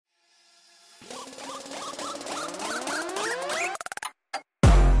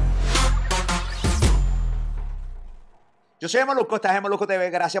Yo soy Molusco, estás en Molusco TV,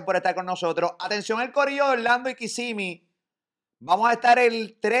 gracias por estar con nosotros. Atención el corillo de Orlando y Kissimmee. Vamos a estar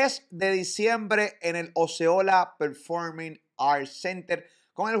el 3 de diciembre en el Osceola Performing Arts Center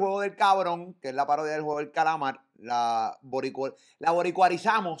con el juego del cabrón, que es la parodia del juego del calamar. La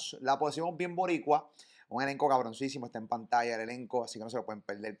boricuarizamos, la pusimos bien boricua. Un elenco cabroncísimo, está en pantalla el elenco, así que no se lo pueden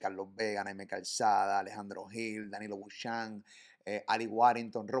perder. Carlos Vega, Naime Calzada, Alejandro Gil, Danilo Buchan, Ali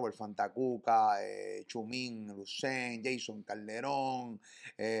Warrington, Robert Fantacuca, Chumín, Lucén, Jason Calderón,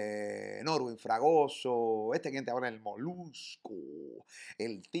 Norwin Fragoso, quien te habla, el Molusco.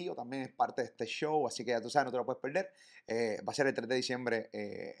 El tío también es parte de este show, así que ya tú sabes, no te lo puedes perder. Va a ser el 3 de diciembre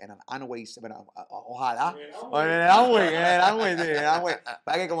en el Anway, bueno, ojalá. En el Anway.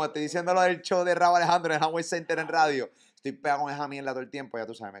 Para que como estoy diciendo lo del show de Raúl Alejandro en el Anway Center en radio, estoy pegado con esa mierda todo el tiempo, ya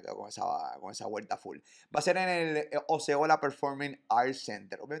tú sabes, me quedo con esa vuelta full. Va a ser en el Osceola Performing Arts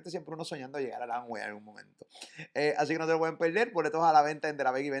Center. Obviamente siempre uno soñando llegar al Anway en algún momento. Así que no te lo pueden perder. Boletos a la venta en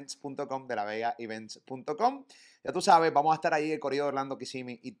delavegaevents.com, delavegaevents.com. Ya tú sabes, vamos a estar ahí el corrido de Orlando,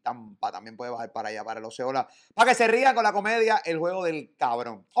 Kissimmee y Tampa. También puede bajar para allá, para el Osceola, para que se rían con la comedia El Juego del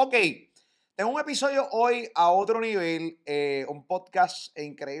Cabrón. Ok, tengo un episodio hoy a otro nivel, un podcast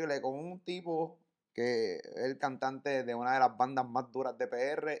increíble con un tipo que es el cantante de una de las bandas más duras de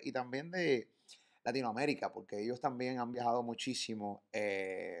PR y también de Latinoamérica, porque ellos también han viajado muchísimo.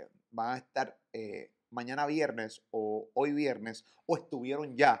 Van a estar mañana viernes o hoy viernes, o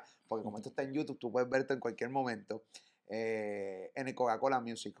estuvieron ya, porque como esto está en YouTube, tú puedes verte en cualquier momento, en el Coca-Cola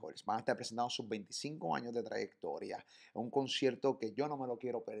Music Halls. Van a estar presentando sus 25 años de trayectoria. Es un concierto que yo no me lo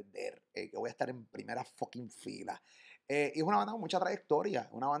quiero perder, que voy a estar en primera fucking fila. Y es una banda con mucha trayectoria,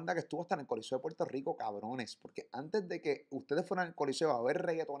 una banda que estuvo hasta en el Coliseo de Puerto Rico, cabrones, porque antes de que ustedes fueran al Coliseo a ver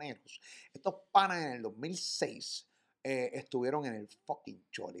reggaetoneros, estos panas en el 2006 estuvieron en el fucking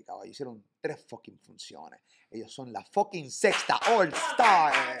Choli, caballo. Hicieron 3 fucking funciones. Ellos son la fucking Secta All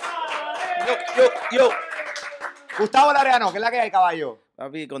Star. Yo. Gustavo Laureano, ¿qué es la que hay, caballo?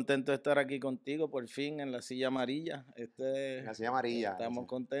 Papi, contento de estar aquí contigo por fin en la silla amarilla. En la silla amarilla. Estamos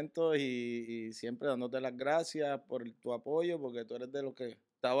contentos y siempre dándote las gracias por tu apoyo, porque tú eres de los que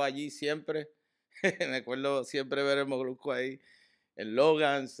estaba allí siempre. Me acuerdo siempre ver el Molusco ahí, en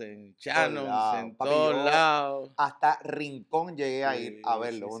Logans, en Channons, en todos lados. Hasta Rincón llegué a ir a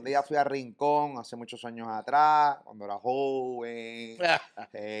verlo. Un día fui a Rincón hace muchos años atrás, cuando era joven,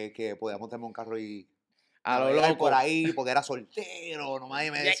 que podía montarme un carro y a lo loco por ahí, porque era soltero, nomás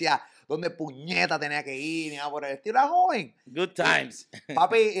me decía dónde puñeta tenía que ir, ni nada por el estilo. Era joven. Good times.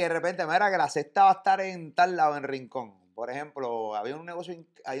 Papi, y de repente me era que la Secta va a estar en tal lado, en Rincón. Por ejemplo, hay un negocio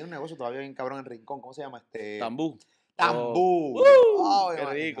todavía bien cabrón en Rincón. ¿Cómo se llama este? Tambú. Tambú. Oh, qué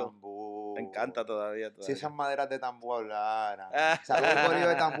rico. Tambú. Me encanta todavía. Si esas maderas de Tambú hablaran. Saludos al corillo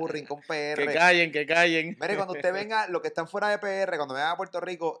de Tambú, Rincón PR. Que callen. Mire, cuando usted venga, los que están fuera de PR, cuando vengan a Puerto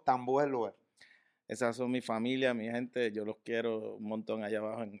Rico, Tambú es el lugar. Esas son mi familia, mi gente. Yo los quiero un montón allá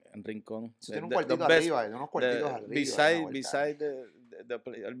abajo en Rincón. Tiene un cuartito arriba, unos cuartitos arriba.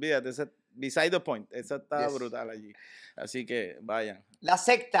 Olvídate, beside the point. Esa está brutal allí. Así que vayan. La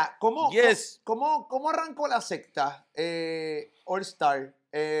Secta, ¿cómo arrancó la Secta? All Star,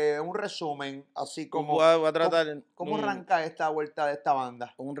 un resumen, así como. Voy a tratar. ¿Cómo arranca esta vuelta de esta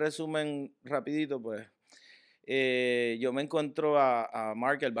banda? Un resumen rapidito, pues. Yo me encuentro a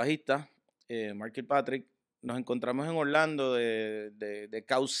Mark, el bajista. Mark y Patrick, nos encontramos en Orlando de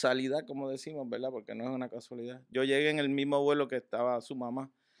causalidad, como decimos, ¿verdad? Porque no es una casualidad. Yo llegué en el mismo vuelo que estaba su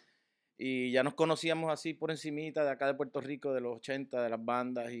mamá y ya nos conocíamos así por encimita de acá de Puerto Rico, de los 80, de las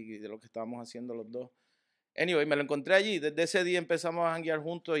bandas y de lo que estábamos haciendo los dos. Anyway, me lo encontré allí. Desde ese día empezamos a janguear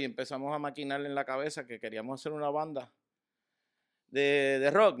juntos y empezamos a maquinar en la cabeza que queríamos hacer una banda de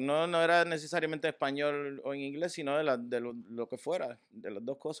rock. No era necesariamente en español o en inglés, sino de lo que fuera, de las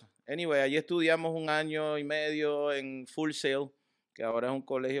dos cosas. Anyway, allí estudiamos 1 año y medio en Full Sail, que ahora es un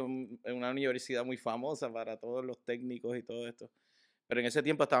colegio, una universidad muy famosa para todos los técnicos y todo esto. Pero en ese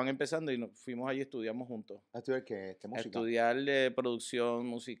tiempo estaban empezando y nos fuimos allí y estudiamos juntos. ¿A estudiar qué? Música. Estudiar producción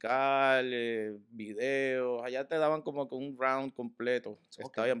musical, videos. Allá te daban como que un round completo.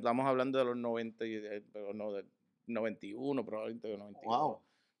 Okay. Estamos hablando de los 90, pero no del 91, probablemente de 92. Wow.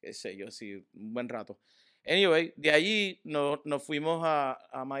 Qué sé yo, sí, un buen rato. Anyway, de allí nos fuimos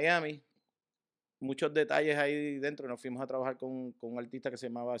a Miami. Muchos detalles ahí dentro. Nos fuimos a trabajar con un artista que se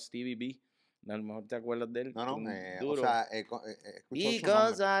llamaba Stevie B. A lo mejor te acuerdas de él. No, duro. O sea,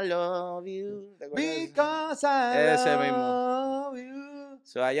 Because I love you. Because I Ese love mismo. You.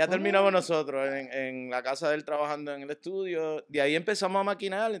 So, allá terminamos nosotros en la casa de él trabajando en el estudio. De ahí empezamos a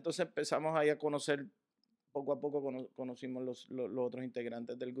maquinar. Entonces empezamos ahí a conocer. Poco a poco conocimos los otros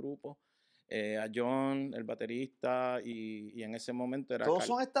integrantes del grupo. a John, el baterista, y en ese momento era... ¿Todos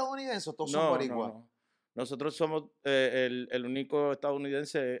son estadounidenses o todos son No, boricuas? no. Nosotros somos, el único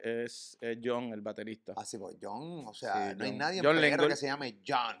estadounidense es John, el baterista. Así pues, John, o sea, Sí, no hay John. nadie en John PR Lengle. que se llame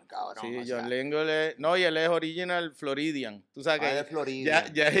John, cabrón. Sí, o John sea, Lengle. No, y él es original Floridian. Tú sabes de que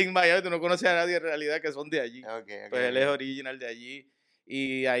Florida. ya en Miami tú no conoces a nadie en realidad que son de allí. Okay, Pues él es original de allí.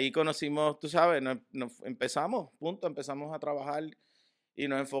 Y ahí conocimos, tú sabes, empezamos a trabajar y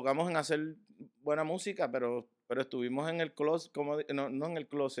nos enfocamos en hacer buena música, pero estuvimos en el closet, no en el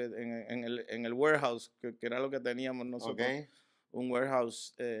closet, en el warehouse, que era lo que teníamos nosotros. Okay. Un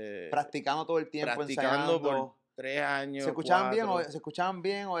warehouse. Practicando todo el tiempo, Practicando ensayando. por 3 años. ¿Se escuchaban 4. bien o se escuchaban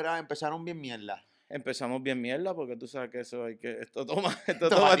bien o empezaron bien mierda? Empezamos bien mierda, porque tú sabes que esto toma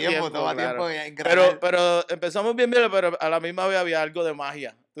Toma tiempo, toma claro. tiempo engranar. Pero empezamos bien mierda, pero a la misma vez había algo de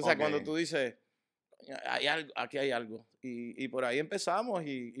magia. Tú sabes, Ok. cuando tú dices, hay algo, aquí hay algo. Y por ahí empezamos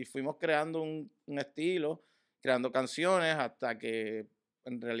y fuimos creando un estilo, creando canciones, hasta que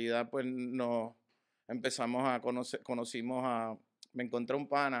en realidad pues nos empezamos a me encontré un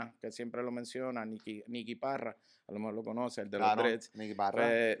pana que siempre lo menciona, Nicky Parra, a lo mejor lo conoce, el de los dreads. Nicky Parra.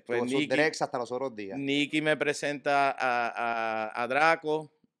 Pues Tuvo sus dreads hasta los otros días. Nicky me presenta a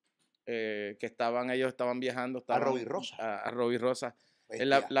Draco, que ellos estaban viajando. A Robbie Rosa. A Robbie Rosa. Es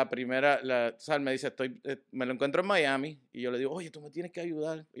Bestia. la primera, ¿sabes? Me dice, me lo encuentro en Miami, y yo le digo, oye, tú me tienes que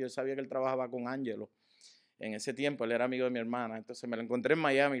ayudar. Y yo sabía que él trabajaba con Angelo. En ese tiempo él era amigo de mi hermana. Entonces me lo encontré en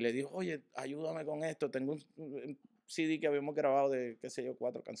Miami y le digo, oye, ayúdame con esto. Tengo un CD que habíamos grabado de, qué sé yo,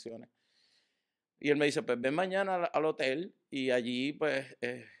 4 canciones. Y él me dice, pues ven mañana al hotel y allí, pues,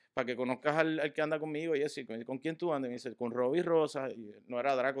 para que conozcas al que anda conmigo. Y así, ¿con quién tú andas? Y me dice, con Robbie Rosa. Y no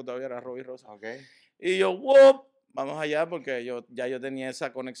era Draco todavía, era Robbie Rosa. Okay. Y yo, wow, vamos allá, porque yo tenía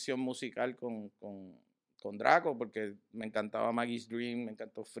esa conexión musical con Draco, porque me encantaba Maggie's Dream, me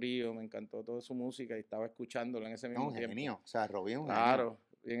encantó Frío, me encantó toda su música, y estaba escuchándolo en ese mismo tiempo. Genio. O sea, Robbie es un Claro,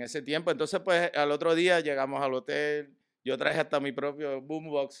 genio. y en ese tiempo. Entonces, pues, al otro día llegamos al hotel. Yo traje hasta mi propio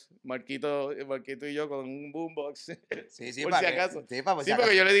boombox, Marquito y yo con un boombox, Sí, por si acaso. Sí,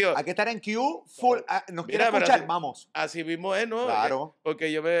 Porque yo le digo, hay que estar en queue, full. ¿Nos quiere mira, pero escuchar? Vamos. así mismo es, ¿no? Claro.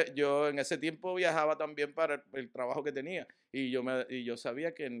 Porque yo en ese tiempo viajaba también para el trabajo que tenía, y yo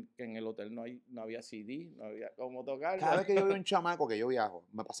sabía que en el hotel no había CD, no había cómo tocarlo. Cada vez que yo veo un chamaco, que yo viajo,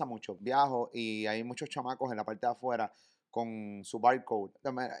 me pasa mucho, viajo y hay muchos chamacos en la parte de afuera con su barcode.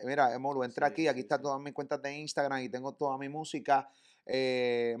 Mira, Emolu, entra aquí están todas mis cuentas de Instagram y tengo toda mi música.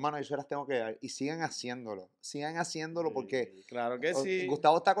 Mano, yo se las tengo que dar. Y sigan haciéndolo porque Claro que sí.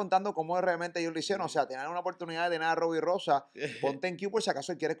 Gustavo está contando cómo realmente ellos lo hicieron. O sea, tener una oportunidad de tener a Robbie Rosa, ponte en queue por si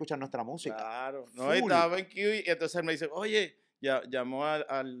acaso él quiere escuchar nuestra música. Claro. No, estaba en queue, y entonces él me dice, oye, llamó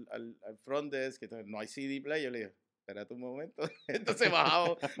al front desk, que no hay CD player. Yo le dije, espérate un momento. Entonces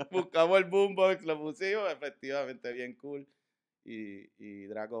bajamos, buscamos el boombox, lo pusimos, efectivamente bien cool. Y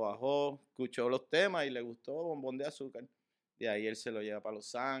Draco bajó, escuchó los temas y le gustó Bombón de Azúcar. De ahí él se lo lleva para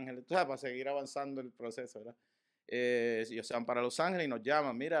Los Ángeles, tú sabes, para seguir avanzando el proceso, ¿verdad? Ellos se van para Los Ángeles y nos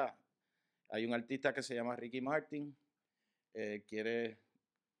llaman, mira, hay un artista que se llama Ricky Martin, quiere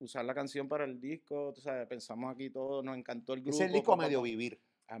usar la canción para el disco, tú sabes, pensamos aquí todos, nos encantó el grupo. Es el disco a medio vivir.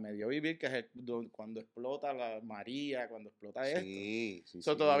 A medio vivir, que es cuando explota la María, cuando explota esto. Sí.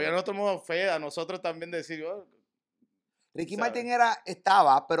 Todavía no tomamos fe a nosotros también decir, Ricky Martin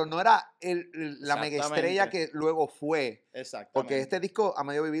estaba, pero no era la mega estrella que luego fue. Exactamente. Porque este disco, a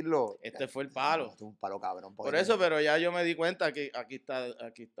medio vivirlo. Este fue el palo. Un palo cabrón. Por eso, pero ya yo me di cuenta que aquí está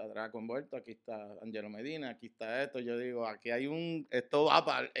Draco envuelto, aquí está Angelo Medina, aquí está esto. Yo digo, aquí hay esto va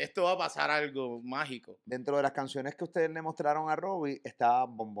a pasar algo mágico. Dentro de las canciones que ustedes le mostraron a Robbie está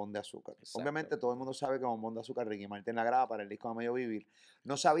Bombón de Azúcar. Obviamente todo el mundo sabe que Bombón de Azúcar Ricky Martin la graba para el disco A Medio Vivir.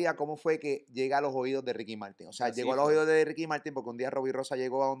 No sabía cómo fue que llega a los oídos de Ricky Martin. O sea, llegó a los oídos de Ricky Martin porque un día Robbie Rosa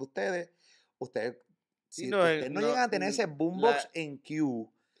llegó a donde ustedes no llegan a tener ese boombox en queue,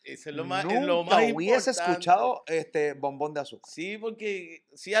 eso es lo más nunca hubiese importante. Escuchado Bombón de Azúcar. Sí, porque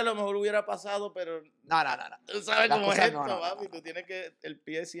sí, a lo mejor hubiera pasado, pero no. Tú sabes cómo es esto, papi. Tú tienes que el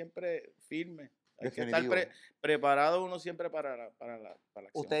pie siempre firme. Hay Definitivo. que estar preparado uno siempre para la acción.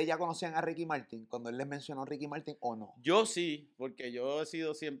 ¿Ustedes ya conocían a Ricky Martin cuando él les mencionó a Ricky Martin o no? Yo sí, porque yo he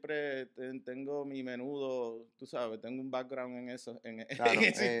sido siempre, tengo mi menudo, tú sabes, tengo un background en eso, en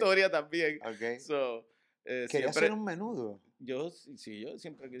esa historia también. Okay. ¿Querías ser un menudo? Yo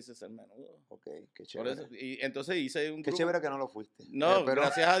siempre quise ser menudo. Ok, qué chévere. Por eso, y entonces hice un grupo. Qué chévere que no lo fuiste. No, pero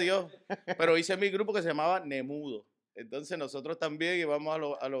gracias a Dios. Pero hice mi grupo que se llamaba Nemudo. Entonces nosotros también íbamos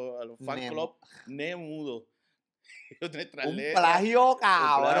a los fan club Nemudo. Un plagio,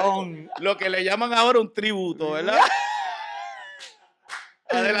 cabrón. Lo que le llaman ahora un tributo, ¿verdad?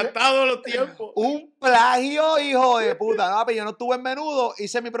 Adelantado los tiempos. Un plagio, hijo de puta. No, pero yo no estuve en Menudo,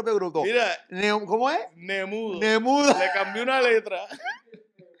 hice mi propio grupo. Mira. ¿Cómo es? Nemudo. Nemudo. Le cambié una letra.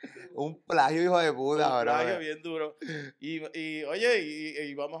 Un plagio, hijo de puta, Un plagio bro. bien duro. Y oye,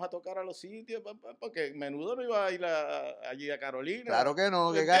 y vamos a tocar a los sitios, porque Menudo no iba a ir allí a Carolina. Claro que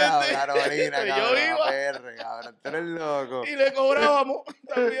no, qué ¿Entiendes? carajo, Carolina, Pero cabrón, yo iba. PR, cabrón, tú eres loco. Y le cobrábamos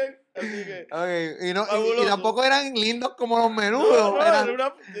también. Así que. Okay. Y Fabuloso. tampoco eran lindos como los Menudos. No,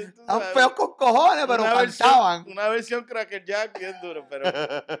 eran feos con cojones, pero cantaban. Una versión Cracker Jack bien duro,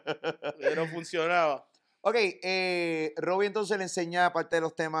 pero funcionaba. Ok, Robbie entonces le enseña parte de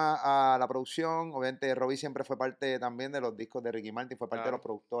los temas a la producción. Obviamente Robbie siempre fue parte también de los discos de Ricky Martin, fue parte de los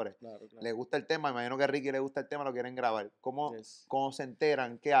productores. Claro. Le gusta el tema, imagino que a Ricky le gusta el tema, lo quieren grabar. ¿Cómo se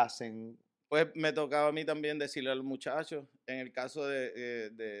enteran? ¿Qué hacen? Pues me tocaba a mí también decirle a los muchachos, en el caso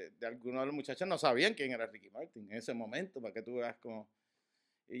de algunos de los muchachos no sabían quién era Ricky Martin en ese momento, para que tú veas como...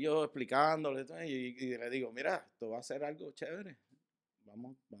 Y yo explicándole, y le digo, mira, esto va a ser algo chévere.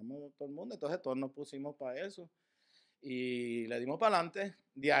 Vamos todo el mundo. Entonces todos nos pusimos para eso y le dimos para adelante.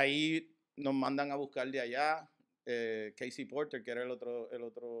 De ahí nos mandan a buscar de allá Casey Porter, que era el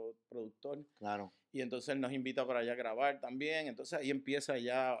otro productor. Claro. Y entonces él nos invita para allá a grabar también. Entonces ahí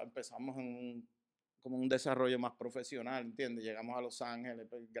empezamos como un desarrollo más profesional, ¿entiendes? Llegamos a Los Ángeles,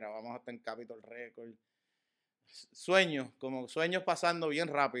 pues, grabamos hasta en Capitol Records. Sueños pasando bien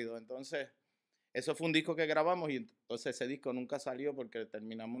rápido. Entonces... Eso fue un disco que grabamos y entonces ese disco nunca salió porque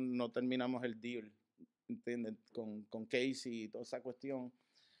no terminamos el deal, ¿entiendes? Con Casey y toda esa cuestión.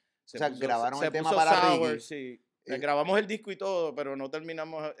 Grabaron el tema para Ricky. Sí. Grabamos el disco y todo, pero no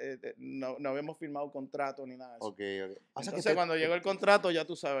terminamos, no habíamos firmado contrato ni nada de eso. Okay. Entonces cuando llegó el contrato, ya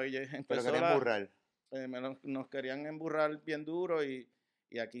tú sabes, pero querían emburrar. Nos querían emburrar bien duro y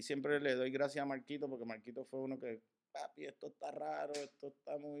aquí siempre le doy gracias a Marquito porque Marquito fue uno que, papi, esto está raro, esto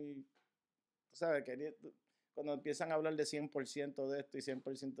está muy... ¿Sabes? Cuando empiezan a hablar de 100% de esto y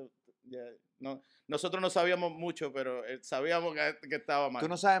 100%... nosotros no sabíamos mucho, pero sabíamos que estaba mal. Tú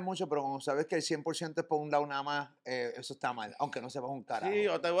no sabes mucho, pero como sabes que el 100% es por un lado nada más, eso está mal, aunque no sepas un carajo. Sí,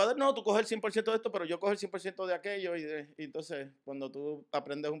 o te voy a dar, no, tú coges el 100% de esto, pero yo cojo el 100% de aquello. Y entonces, cuando tú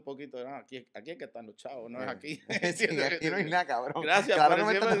aprendes un poquito, aquí es que están los chavos, no es aquí. Sí, aquí no hay nada, cabrón. Gracias. Claro que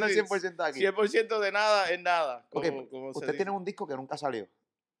me estás dando el 100% aquí. 100% de nada es nada. Usted tiene un disco que nunca salió.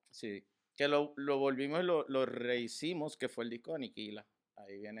 Sí. Que lo volvimos y lo rehicimos, que fue el disco de Aniquila.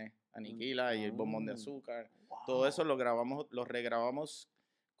 Ahí viene Aniquila y el Bombón de Azúcar. Wow. Todo eso lo regrabamos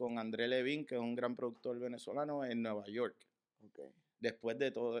con André Levin, que es un gran productor venezolano en Nueva York. Okay. Después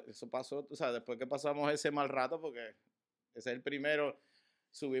de todo eso pasó, o sea, después que pasamos ese mal rato, porque ese es el primero,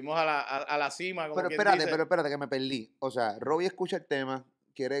 subimos a la cima. Como pero espérate, que me perdí. O sea, Robbie escucha el tema,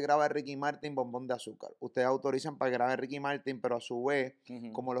 quiere grabar Ricky Martin, Bombón de Azúcar. Ustedes autorizan para grabar Ricky Martin, pero a su vez,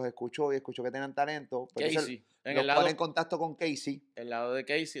 como los escuchó y escuchó que tenían talento, pues Casey, los pone en contacto con Casey. El lado de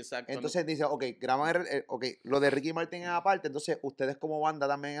Casey, exacto. Entonces dice, graban lo de Ricky Martin es aparte, entonces ustedes como banda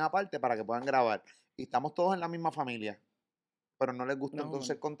también es aparte para que puedan grabar. Y estamos todos en la misma familia. Pero no les gusta entonces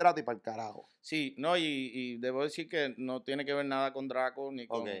el contrato y para el carajo. Sí, no, y debo decir que no tiene que ver nada con Draco, ni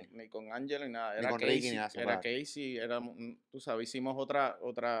con Ángel, ni nada. Era Casey, Casey, tú sabes, hicimos otra,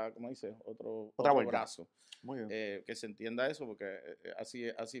 ¿cómo dice? Otro brazo. Muy bien. Que se entienda eso, porque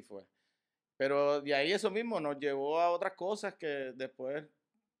así fue. Pero de ahí eso mismo nos llevó a otras cosas que después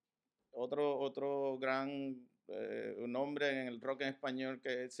otro gran nombre en el rock en español,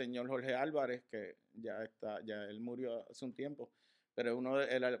 que es el señor Jorge Álvarez, que ya él murió hace un tiempo, pero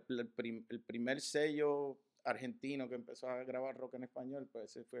el primer sello argentino que empezó a grabar rock en español, pues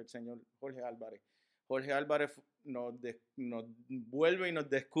ese fue el señor Jorge Álvarez. Jorge Álvarez nos vuelve y nos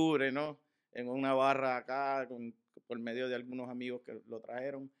descubre, ¿no? En una barra acá, por medio de algunos amigos que lo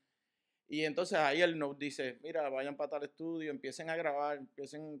trajeron. Y entonces ahí él nos dice, mira, vayan para tal estudio, empiecen a grabar,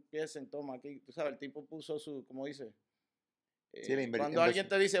 empiecen, toma aquí. Tú sabes, el tipo puso como dice, cuando alguien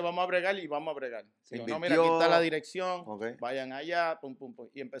te dice, vamos a bregar, y vamos a bregar. Digo, no, mira, aquí está la dirección, vayan allá, pum.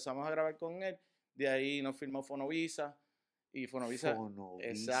 Y empezamos a grabar con él. De ahí nos firmó Fonovisa. Y Fonovisa,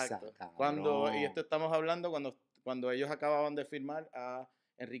 exacto. Y esto estamos hablando cuando ellos acababan de firmar a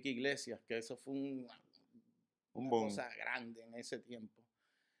Enrique Iglesias, que eso fue una cosa grande en ese tiempo.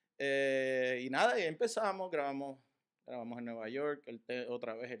 Y nada, y empezamos, grabamos en Nueva York,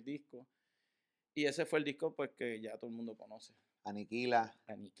 otra vez el disco. Y ese fue el disco pues que ya todo el mundo conoce. Aniquila.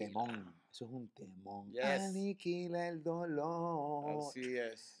 Temón. Eso es un temón. Yes. Aniquila el dolor. Así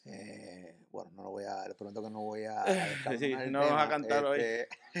es. Bueno, no lo voy a... Les prometo que no voy a... Sí, no vas a cantar hoy.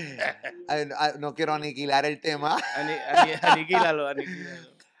 No quiero aniquilar el tema. Aniquílalo.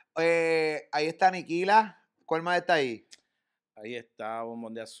 Ahí está Aniquila. ¿Cuál más está ahí? Ahí está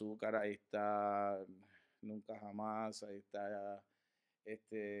Bombón de Azúcar, ahí está Nunca Jamás, ahí está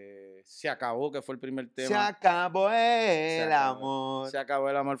Se Acabó, que fue el primer Se tema. acabó Se el acabó. amor. Se Acabó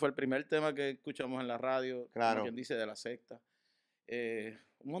el Amor fue el primer tema que escuchamos en la radio, como Claro. quien dice, de la secta.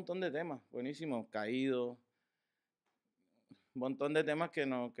 Un montón de temas, buenísimos, Caído, un montón de temas que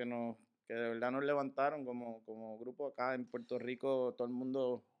de verdad nos levantaron como grupo acá en Puerto Rico, todo el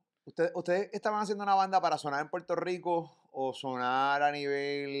mundo. ¿Ustedes estaban haciendo una banda para sonar en Puerto Rico o sonar a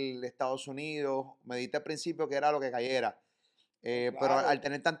nivel de Estados Unidos? Me dijiste al principio que era lo que cayera. Pero al Claro.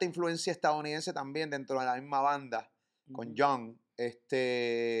 tener tanta influencia estadounidense también dentro de la misma banda, con Ujú. John,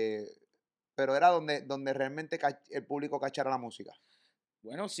 pero era donde realmente el público cachara la música.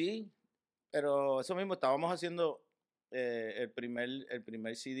 Bueno, sí, pero eso mismo, estábamos haciendo el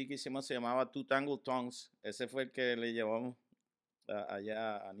primer CD que hicimos se llamaba Two Tangle Tongues. Ese fue el que le llevamos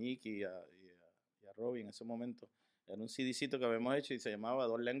allá a Nicky y a Robbie en ese momento. Era un CDcito que habíamos hecho y se llamaba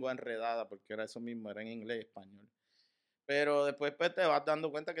Dos Lenguas Enredadas, porque era eso mismo, era en inglés y español. Pero después pues, te vas dando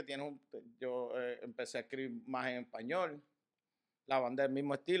cuenta que yo empecé a escribir más en español, la banda del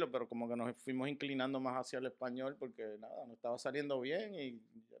mismo estilo, pero como que nos fuimos inclinando más hacia el español porque nada, nos estaba saliendo bien y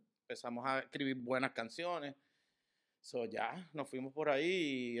empezamos a escribir buenas canciones. So, ya, nos fuimos por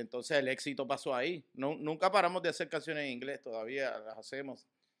ahí y entonces el éxito pasó ahí. No, nunca paramos de hacer canciones en inglés, todavía las hacemos,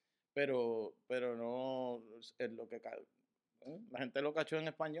 pero no es lo que la gente lo cachó en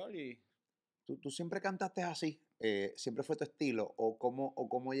español y ¿Tú siempre cantaste así? ¿Siempre fue tu estilo? ¿O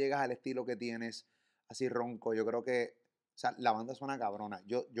cómo llegas al estilo que tienes así ronco? Yo creo que, o sea, la banda suena cabrona.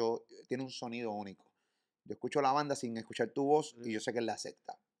 Tiene un sonido único. Yo escucho la banda sin escuchar tu voz y yo sé que es la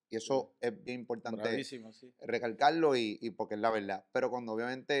secta. Y eso es bien importante bravísimo, sí. recalcarlo y porque es la verdad. Pero cuando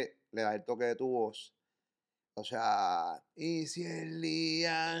obviamente le das el toque de tu voz, o sea, y si el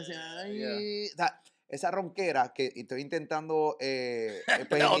día se Yeah. o sea, esa ronquera que estoy intentando pues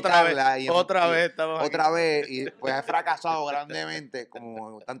imitarla Otra vez estamos aquí. otra vez y pues he fracasado grandemente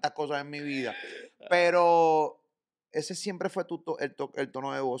como tantas cosas en mi vida. Pero ese siempre fue el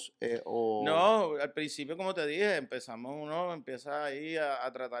tono de voz No, al principio, como te dije, uno empieza ahí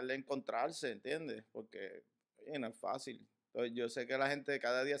a tratar de encontrarse, ¿entiendes? Porque, oye, no es fácil. Entonces, yo sé que la gente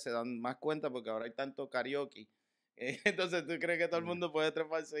cada día se dan más cuenta porque ahora hay tanto karaoke. Entonces tú crees que todo el mundo puede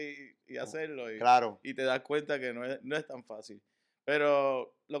treparse y hacerlo claro. y te das cuenta que no es tan fácil.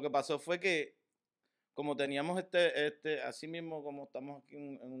 Pero lo que pasó fue que como teníamos así mismo como estamos aquí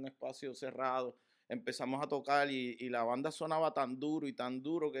en un espacio cerrado, empezamos a tocar y la banda sonaba tan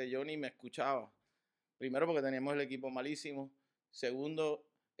duro que yo ni me escuchaba. Primero porque teníamos el equipo malísimo. Segundo,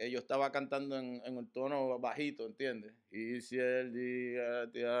 yo estaba cantando en el tono bajito, ¿entiendes? Y si el día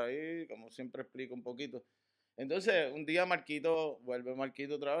de ahí, como siempre explico un poquito. Entonces, un día vuelve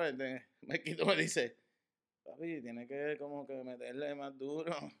Marquito otra vez. Marquito me dice, papi, tiene que como que meterle más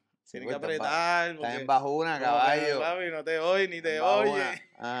duro. Sí, Tiene que pues apretar estás en porque bajuna, como que, caballo. papi, no te oye ni En te oye. bajuna.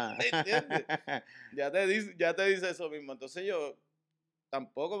 Ah. ¿Me entiendes? Ya te dice eso mismo. Entonces yo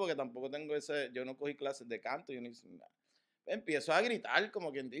tampoco, porque tampoco tengo yo no cogí clases de canto, yo ni hice nada. Empiezo a gritar,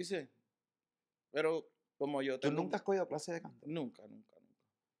 como quien dice. Pero como yo ¿Tú tengo, nunca has cogido clase de canto? nunca, nunca, nunca,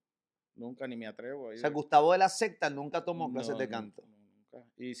 nunca ni me atrevo a O ir. sea, Gustavo de la Secta nunca tomó clases No, de no, canto. no, nunca.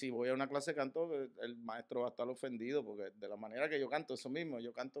 Y si voy a una clase de canto, el maestro va a estar ofendido, porque de la manera que yo canto, eso mismo,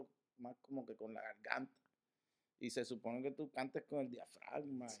 yo canto más como que con la garganta. Y se supone que tú cantes con el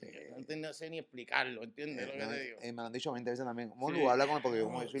diafragma. Sí. No sé ni explicarlo, ¿entiendes lo que te digo? Me lo han dicho 20 veces también. Molu, Sí, habla con él, porque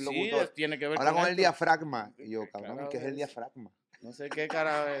como yo no, soy sí, locutor, tiene que ver habla con con el esto. diafragma. Y yo, ¿Qué cabrón, ¿y qué carajo es el es eso? diafragma? No sé qué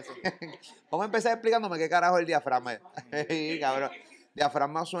carajo es eso. Vamos a empezar explicándome qué carajo es el diafragma. Sí, cabrón.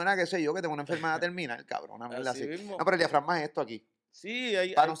 Diafragma suena, qué sé yo, que tengo una enfermedad terminal, cabrón, una mierda Así así. No, mismo. pero el diafragma es esto aquí. Sí,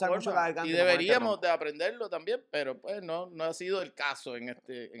 Para hay no usar mucho la forma. Y garganta y no ponerte deberíamos ronco. de aprenderlo también, pero pues no ha sido el caso en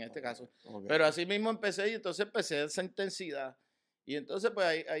este caso. Ok. Pero así mismo empecé y entonces empecé esa intensidad. Y entonces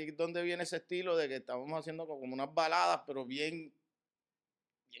pues ahí es donde viene ese estilo de que estábamos haciendo como unas baladas, pero bien,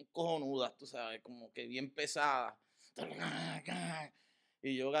 bien cojonudas, tú sabes, como que bien pesadas.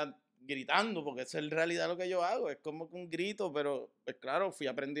 Y yo gritando, porque eso es en realidad lo que yo hago, es como que un grito, pero pues claro, fui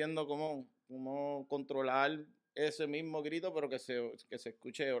aprendiendo cómo controlar ese mismo grito, pero que se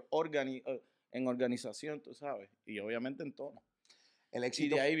escuche en organización, tú sabes, y obviamente en tono. El Y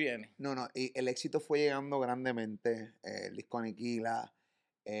éxito, de ahí viene. no, no, y el éxito fue llegando grandemente. El disco Aniquila,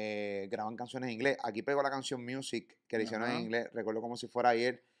 graban canciones en inglés. Aquí pegó la canción Music, que le hicieron en Ajá. inglés. Recuerdo como si fuera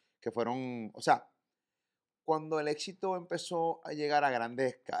ayer, que fueron, o sea, cuando el éxito empezó a llegar a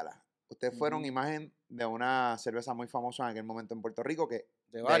grandes escalas, ustedes fueron Ujú. imagen de una cerveza muy famosa en aquel momento en Puerto Rico, que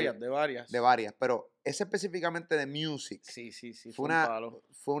De de ahí, varias, de de varias. varias, pero ese específicamente de Music Sí, sí, sí, fue fue un una, palo,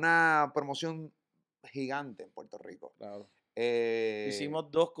 fue una promoción gigante en Puerto Rico. claro.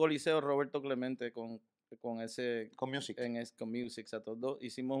 Hicimos 2 coliseos Roberto Clemente con ese, con Music. con Music, o sea, todos dos.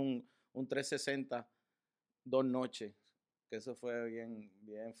 Hicimos un 360, 2 noches, que eso fue bien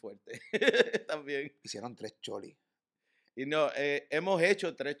fuerte también. Hicieron 3 cholis. Y no, hemos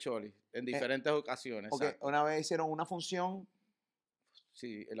hecho 3 cholis en diferentes ocasiones. Porque exacto. una vez hicieron una función.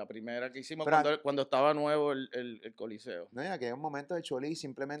 Sí, la primera que hicimos Pero, cuando estaba nuevo el coliseo. No, en aquel momento de choli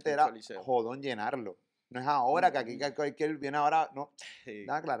simplemente El era coliseo. jodón llenarlo. No es ahora que aquí cualquier viene ahora. No, Sí.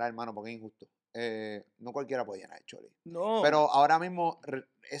 da a aclarar, hermano, porque es injusto. No cualquiera puede llenar el choli. No. Pero ahora mismo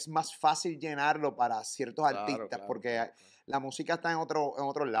es más fácil llenarlo para ciertos artistas claro, porque la música está en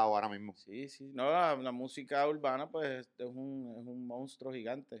otro lado ahora mismo. Sí, sí. No, la música urbana pues es un monstruo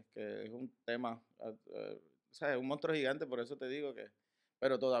gigante, que es un tema, o sea, es un monstruo gigante, por eso te digo que,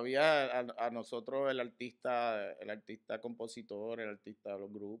 pero todavía a nosotros el artista compositor, el artista de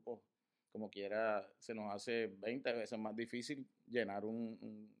los grupos, como quiera, se nos hace 20 veces más difícil llenar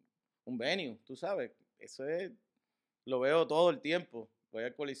un venue, tú sabes, eso es, lo veo todo el tiempo, voy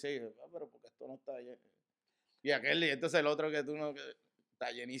al coliseo y digo, pero porque esto no está lleno. Y entonces el otro que tú no, que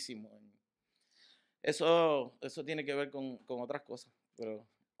está llenísimo. Eso tiene que ver con otras cosas, pero...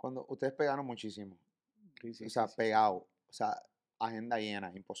 Cuando ustedes pegaron muchísimo, Sí, o sea, sí, pegado, o sea, agenda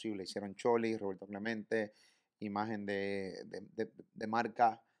llena, imposible. Hicieron Choli, Roberto Clemente, imagen de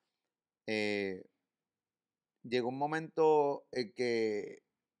marca. Llegó un momento en que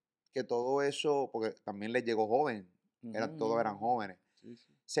todo eso, porque también les llegó joven, todos eran jóvenes. Sí,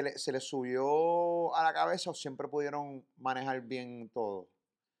 sí. ¿Se les subió a la cabeza o siempre pudieron manejar bien todo?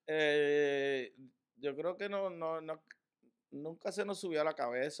 Yo creo que nunca se nos subió a la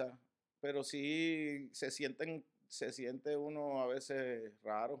cabeza, pero sí se siente uno a veces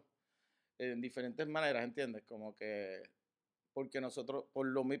raro en diferentes maneras, ¿entiendes? Como que porque nosotros,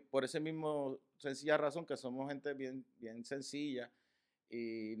 por esa misma sencilla razón que somos gente bien sencilla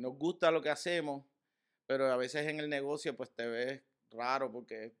y nos gusta lo que hacemos, pero a veces en el negocio pues te ves raro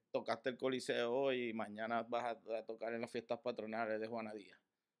porque tocaste el Coliseo hoy y mañana vas a tocar en las fiestas patronales de Juana Díaz.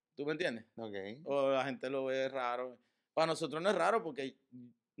 ¿Tú me entiendes? Ok. O la gente lo ve raro. Para nosotros no es raro porque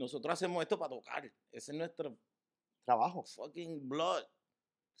nosotros hacemos esto para tocar. Ese es nuestro Trabajo. fucking blood.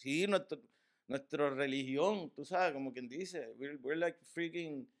 Sí, nuestra religión, tú sabes, como quien dice. We're like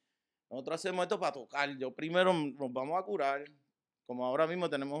freaking... Nosotros hacemos esto para tocar. Yo primero nos vamos a curar. Como ahora mismo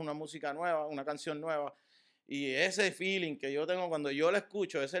tenemos una música nueva, una canción nueva. Y ese feeling que yo tengo cuando yo la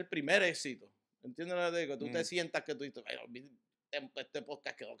escucho, ese es el primer éxito. ¿Entiendes lo que te digo? Tú te sientas que tú dices, este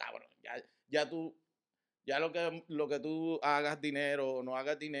podcast quedó cabrón. Ya lo que tú hagas dinero o no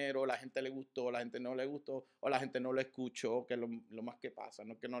hagas dinero, la gente le gustó, la gente no le gustó, o la gente no lo escuchó, que es lo más que pasa,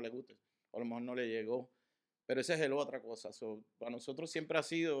 no es que no le guste, o a lo mejor no le llegó. Pero esa es la otra cosa. Para nosotros siempre ha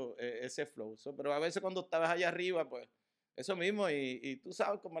sido ese flow. Pero a veces cuando estabas allá arriba, pues eso mismo, y tú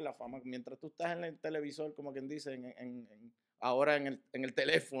sabes cómo es la fama. Mientras tú estás en el televisor, como quien dice, ahora en el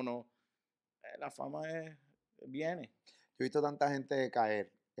teléfono, la fama viene. Yo he visto tanta gente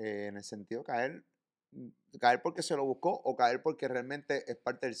caer, en el sentido caer porque se lo buscó o caer porque realmente es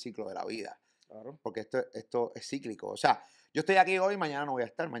parte del ciclo de la vida. Claro. Porque esto es cíclico. O sea, yo estoy aquí hoy, mañana no voy a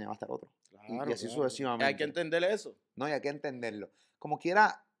estar, mañana va a estar otro. Claro, Y así claro. sucesivamente. Hay que entender eso. No, y hay que entenderlo. Como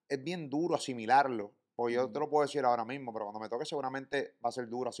quiera, es bien duro asimilarlo. Porque yo te lo puedo decir ahora mismo, pero cuando me toque seguramente va a ser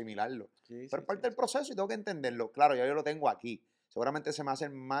duro asimilarlo. Sí, Pero es sí, parte sí. del proceso y tengo que entenderlo. Claro, ya yo lo tengo aquí. Seguramente se me hace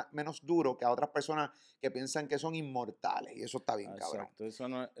menos duro que a otras personas que piensan que son inmortales. Y eso está bien, cabrón. Exacto, eso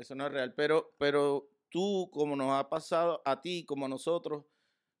no es real. Pero tú, como nos ha pasado a ti, como a nosotros,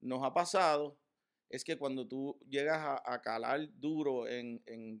 nos ha pasado, es que cuando tú llegas a calar duro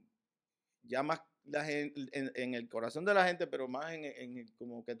ya más en el corazón de la gente, pero más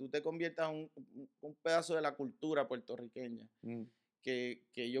como que tú te conviertas en un pedazo de la cultura puertorriqueña, que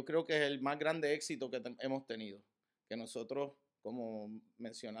yo creo que es el más grande éxito que hemos tenido. Que nosotros, como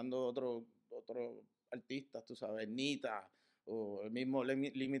mencionando otros artistas, tú sabes, Nita o el mismo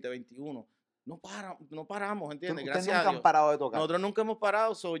Límite 21, no paramos, ¿entiendes? Ustedes Gracias a nunca Dios. han parado de tocar. Nosotros nunca hemos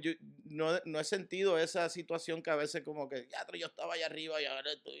parado, yo no he sentido esa situación que a veces como que, ya, yo estaba allá arriba y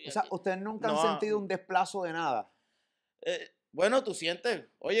ahora estoy O sea, aquí. ustedes nunca han No, sentido un desplazo de nada. bueno, tú sientes,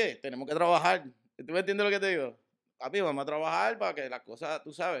 oye, tenemos que trabajar. ¿Tú me entiendes lo que te digo? Papi, vamos a trabajar para que las cosas,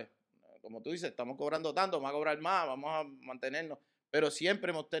 tú sabes, como tú dices, estamos cobrando tanto, vamos a cobrar más, vamos a mantenernos. Pero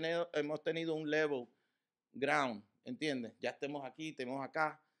siempre hemos tenido un level ground, ¿entiendes? Ya estemos aquí, estemos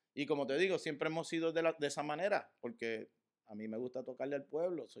acá. Y como te digo, siempre hemos sido de esa manera, porque a mí me gusta tocarle al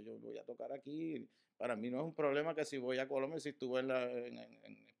pueblo, yo voy a tocar aquí. Para mí no es un problema que si voy a Colombia, si estuve en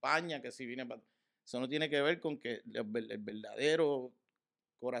España, que si vine... Eso no tiene que ver con que el verdadero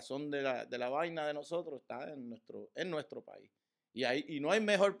corazón de la vaina de nosotros está en nuestro país. Y no hay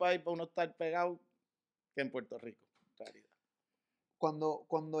mejor país para uno estar pegado que en Puerto Rico, en realidad.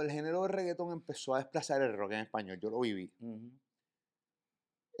 Cuando el género de reggaetón empezó a desplazar el rock en español, yo lo viví. Uh-huh.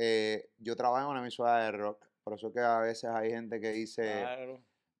 Yo trabajo en una emisora de rock, por eso que a veces hay gente que dice, Claro.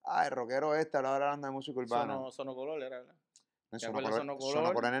 el rockero ahora hablando de música urbana. Sonocolor era, ¿verdad? En ¿Te acuerdas de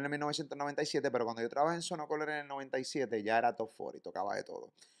Sonocolor en el 1997, pero cuando yo trabajé en Sonocolor en el 97 ya era top 40 y tocaba de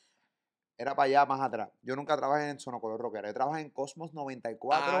todo. Era para allá más atrás. Yo nunca trabajé en Sonocolor rockera. Yo trabajé en Cosmos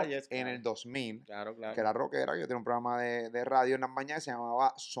 94 yes, en claro. el 2000, Claro. que era rockera. Yo tenía un programa de radio en las mañanas que se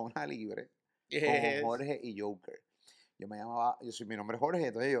llamaba Zona Libre con Jorge y Joker. Mi nombre es Jorge,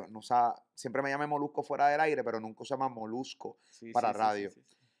 entonces yo siempre me llamé Molusco fuera del aire, pero nunca usaba Molusco para radio. Sí.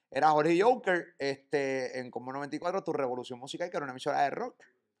 Era Jorge y Joker, en Cosmos 94, Tu Revolución Musical, que era una emisora de rock.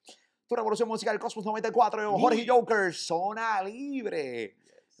 Tu Revolución Musical, Cosmos 94, Jorge y Joker, Zona Libre.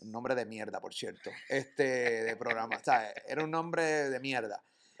 Yes. Un nombre de mierda, por cierto, de programa. O sea, era un nombre de mierda.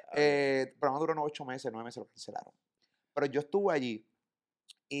 El programa duró 9 meses lo cancelaron. Pero yo estuve allí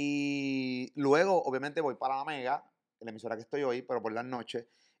y luego, obviamente, voy para la Mega, la emisora que estoy hoy, pero por las noches,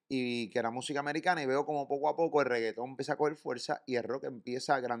 y que era música americana, y veo como poco a poco el reggaetón empieza a coger fuerza y el rock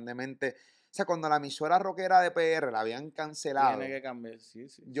empieza grandemente. O sea, cuando la emisora rockera de PR la habían cancelado, tiene que cambiar, sí.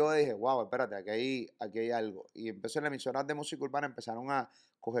 Yo dije, wow, espérate, aquí hay algo. Y empezó las emisoras de música urbana empezaron a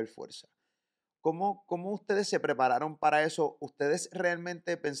coger fuerza. ¿Cómo ustedes se prepararon para eso? ¿Ustedes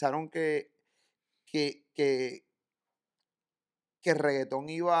realmente pensaron que el reggaetón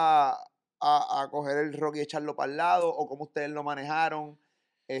iba a coger el rock y echarlo para el lado? ¿O cómo ustedes lo manejaron?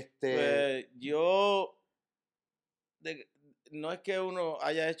 Pues no es que uno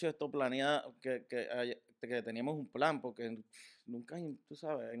haya hecho esto planeado, que teníamos un plan, porque nunca, tú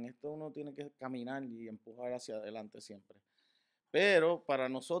sabes, en esto uno tiene que caminar y empujar hacia adelante siempre. Pero para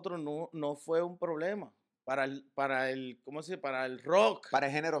nosotros no fue un problema. Para el rock. Para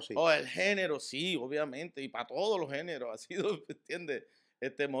el género, sí. El género, sí, obviamente. Y para todos los géneros. Ha sido, ¿entiendes?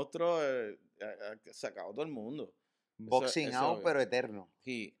 Este monstruo ha sacado todo el mundo. Boxing out, pero eterno.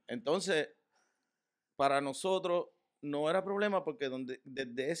 Sí. Entonces, para nosotros no era problema porque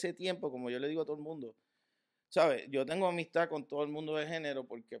desde ese tiempo, como yo le digo a todo el mundo, ¿sabes? Yo tengo amistad con todo el mundo de género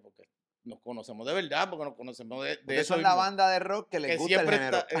porque nos conocemos de verdad, porque nos conocemos de eso. Son la banda de rock que les gusta el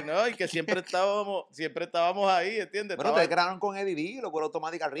género. Y que siempre estábamos ahí, ¿entiendes? Bueno, ustedes grabaron con Eddie D, Locura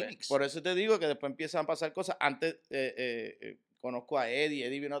Automática Remix. Por eso te digo que después empiezan a pasar cosas. Antes conozco a Eddie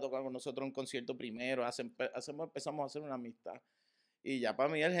vino a tocar con nosotros un concierto primero, empezamos a hacer una amistad. Y ya para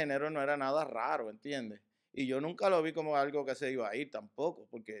mí el género no era nada raro, ¿entiendes? Y yo nunca lo vi como algo que se iba a ir tampoco,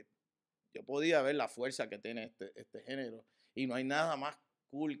 porque yo podía ver la fuerza que tiene este género. Y no hay nada más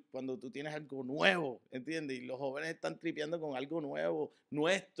cool cuando tú tienes algo nuevo, ¿entiendes? Y los jóvenes están tripeando con algo nuevo,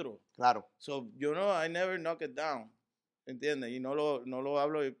 nuestro. Claro. So, I never knock it down, ¿entiendes? Y no lo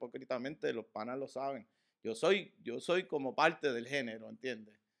hablo hipócritamente, los panas lo saben. Yo soy como parte del género,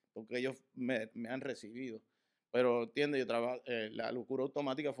 ¿entiendes? Porque ellos me han recibido. Pero, ¿entiendes? La Locura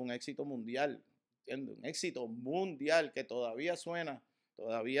Automática fue un éxito mundial, ¿entiendes? Un éxito mundial que todavía suena.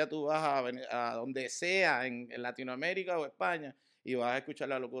 Todavía tú vas a donde sea, en Latinoamérica o España, y vas a escuchar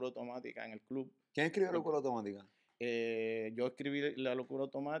La Locura Automática en el club. ¿Quién escribió Locura Automática? Yo escribí La Locura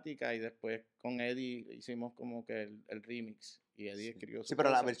Automática y después con Eddie hicimos como que el remix. Y Eddie escribió Sí, pero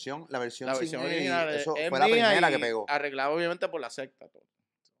cosa. la versión original eso es fue la primera que pegó. Arreglada obviamente por la Secta. Todo.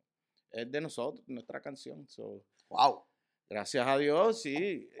 Es de nosotros, nuestra canción. Wow. Gracias a Dios,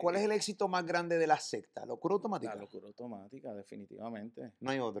 sí. ¿Cuál es el éxito más grande de la Secta? ¿Locura Automática? La Locura Automática, definitivamente.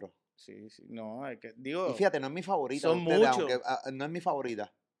 No hay otro. Sí. No, es que, digo... Y fíjate, no es mi favorita. Son muchos. Aunque no es mi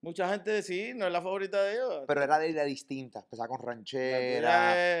favorita. Mucha gente sí, no es la favorita de ellos. Pero era de distinta. Empezaba con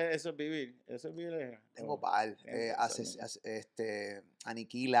ranchera. Eso es vivir. Tengo par.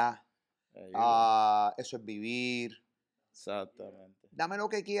 Aniquila. Eso es vivir. Exactamente. Dame lo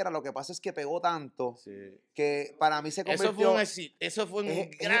que quiera. Lo que pasa es que pegó tanto que para mí se convirtió... Eso fue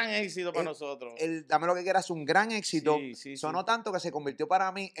un gran éxito para nosotros. Dame lo que quiera es un gran éxito. Sí, Sonó tanto que se convirtió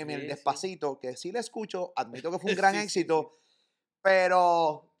para mí en el Despacito, que sí le escucho, admito que fue un gran éxito,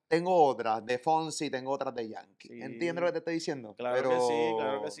 pero tengo otras de Fonsi, tengo otras de Yankee. ¿Entiendes lo que te estoy diciendo? Claro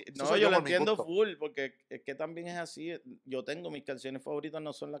que sí. No, yo lo entiendo full, porque es que también es así. Yo tengo mis canciones favoritas,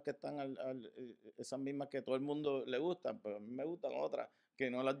 no son las que están esas mismas que todo el mundo le gustan, pero a mí me gustan otras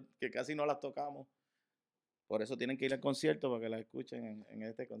que casi no las tocamos. Por eso tienen que ir al concierto para que las escuchen en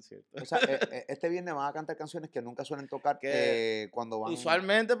este concierto. O sea, este viernes van a cantar canciones que nunca suelen tocar cuando van...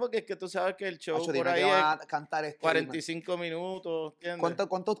 Usualmente, porque es que tú sabes que el show por ahí van a cantar 45 minutos, ¿entiendes?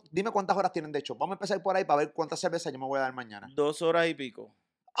 Dime cuántas horas tienen de hecho. Vamos a empezar por ahí para ver cuántas cervezas yo me voy a dar mañana. 2 horas y pico.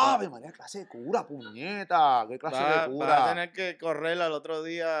 ¡Ave María, clase de cura, puñeta! ¿Qué clase de Vas a cura? tener que correr al otro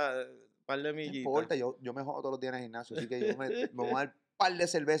día un par de No millitas. importa, yo me jodo todos los días en el gimnasio, así que me voy a dar un par de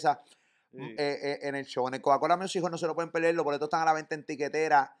cervezas Sí. en el show. En el Coca-Cola mis hijos no se lo pueden perder, los boletos están a la venta en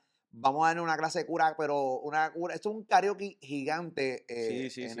tiquetera. Vamos a darle una clase de cura, pero una cura. Esto es un karaoke gigante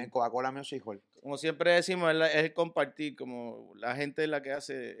Sí, en el sí. Coca-Cola Music Hall. Como siempre decimos, es el compartir, como la gente es la que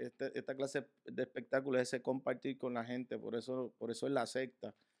hace esta clase de espectáculos, ese compartir con la gente, por eso es la secta.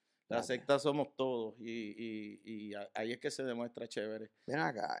 La Gracias. secta somos todos y ahí es que se demuestra chévere. Ven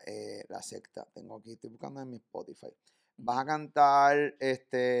acá, la secta. Tengo aquí, estoy buscando en mi Spotify. Vas a cantar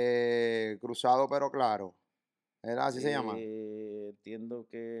Cruzado pero Claro. ¿Verdad? Así se llama. Entiendo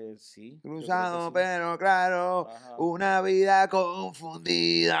que sí. Yo creo que Cruzado sí. pero claro, Ajá. una vida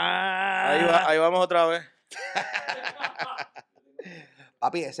confundida. Ahí vamos otra vez.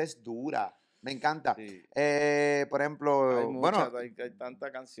 Papi, esa es dura. Me encanta. Sí. Por ejemplo, Hay bueno, muchas, hay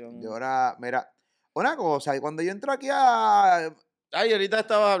tanta canción. yo ahora, mira, una cosa, y cuando yo entro aquí a... Ay, ahorita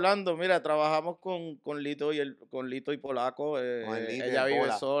estabas hablando, mira, trabajamos con Lito con Lito y Polaco, Con el Lito y ella el vive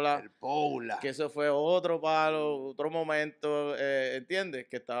Pola, sola, el Pola. que eso fue otro palo, otro momento, ¿entiendes?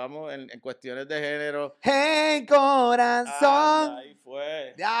 Que estábamos en cuestiones de género. ¡Hey, corazón! Anda, ahí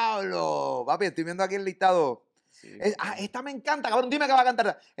fue. ¡Diablo! Papi, estoy viendo aquí el listado. Sí, Esta me encanta, cabrón. Dime que va a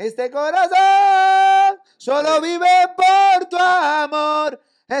cantar. Este corazón solo vive por tu amor.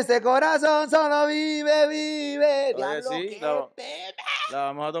 Este corazón solo vive. Oye, Diablo, sí, qué tema. la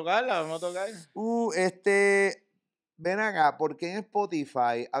vamos a tocar, la vamos a tocar. Ven acá, porque en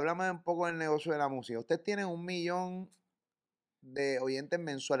Spotify, háblame un poco del negocio de la música. Ustedes tienen 1 millón de oyentes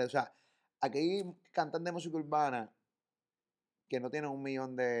mensuales. O sea, aquí hay cantantes de música urbana que no tienen 1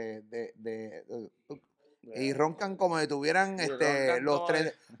 millón y roncan como si tuvieran Y roncan como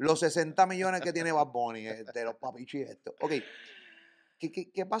los 60 millones que tiene Bad Bunny, de los papichis estos. Ok,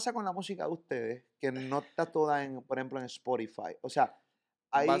 ¿qué pasa con la música de ustedes que no está toda, por ejemplo, en Spotify? O sea,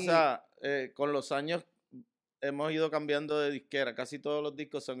 ahí... con los años hemos ido cambiando de disquera, casi todos los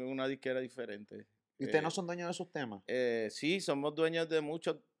discos son en una disquera diferente. ¿Y ustedes no son dueños de esos temas? Sí, somos dueños de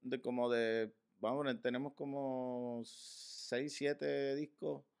muchos, vamos, tenemos como 6, 7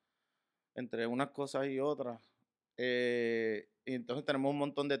 discos entre unas cosas y otras. Y entonces tenemos un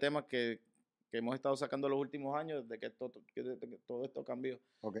montón de temas que hemos estado sacando los últimos años desde que todo esto cambió.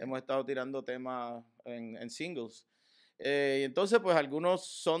 Okay. Hemos estado tirando temas en singles. Y entonces, pues algunos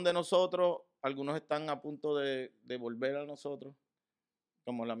son de nosotros, algunos están a punto de volver a nosotros,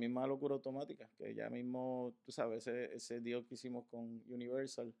 como la misma Locura Automática, que ya mismo, tú sabes, ese deal que hicimos con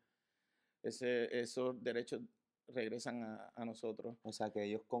Universal, esos derechos regresan a nosotros. O sea, que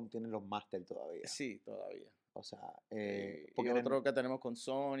ellos tienen los máster todavía. Sí, todavía. O sea, y otro que tenemos con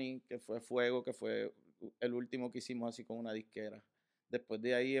Sony, que fue Fuego, que fue el último que hicimos así con una disquera. Después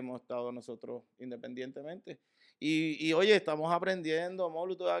de ahí hemos estado nosotros independientemente. Y oye, estamos aprendiendo,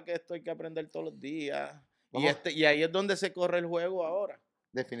 Molu, tú sabes que esto hay que aprender todos los días. Y ahí es donde se corre el juego ahora.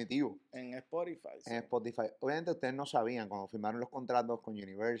 Definitivo. En Spotify. En Spotify. Obviamente ustedes no sabían cuando firmaron los contratos con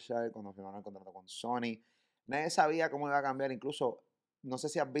Universal, cuando firmaron el contrato con Sony. Nadie sabía cómo iba a cambiar. Incluso, no sé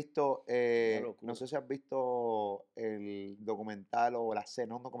si has visto, el documental o la serie,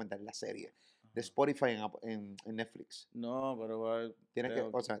 no un documental, la serie de Spotify en Netflix. No, pero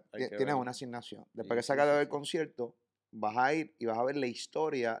tienes una asignación. Después que Sí, salgas del concierto, vas a ir y vas a ver la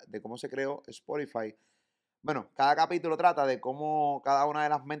historia de cómo se creó Spotify. Bueno, cada capítulo trata de cómo cada una de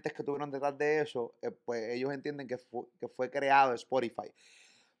las mentes que tuvieron detrás de eso, pues ellos entienden que fue creado Spotify.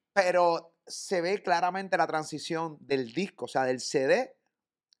 Pero se ve claramente la transición del disco, o sea, del CD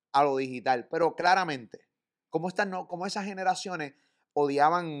a lo digital. Pero claramente, cómo esas generaciones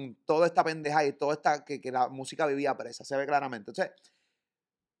odiaban toda esta pendejada y toda esta, que la música vivía presa, se ve claramente. Entonces,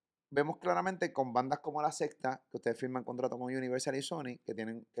 vemos claramente con bandas como La Secta, que ustedes firman contrato con Universal y Sony,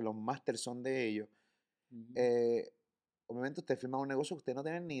 que los masters son de ellos. Obviamente usted firma un negocio que usted no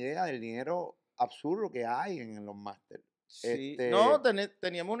tiene ni idea del dinero absurdo que hay en los máster. Sí, no,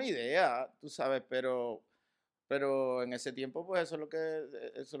 teníamos una idea, tú sabes, pero en ese tiempo, pues eso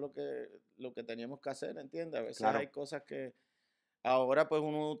es lo que teníamos que hacer, ¿entiendes? A veces Claro. hay cosas que ahora pues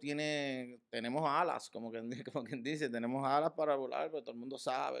tenemos alas, como quien dice, tenemos alas para volar, pero todo el mundo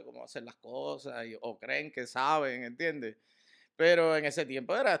sabe cómo hacer las cosas o creen que saben, ¿entiendes? Pero en ese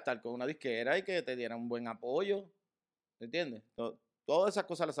tiempo era estar con una disquera y que te dieran un buen apoyo, ¿entiendes? Todas esas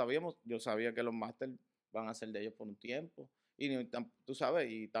cosas las sabíamos. Yo sabía que los máster van a ser de ellos por un tiempo. Y tú sabes,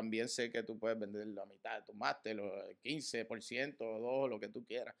 y también sé que tú puedes vender la mitad de tu máster, o el 15%, o 2%, lo que tú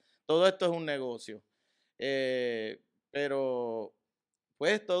quieras. Todo esto es un negocio. Pero,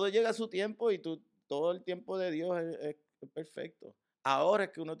 pues, todo llega a su tiempo y todo el tiempo de Dios es perfecto. Ahora es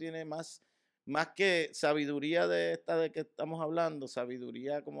que uno tiene más que sabiduría de esta de que estamos hablando,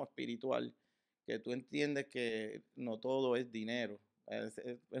 sabiduría como espiritual, que tú entiendes que no todo es dinero. Es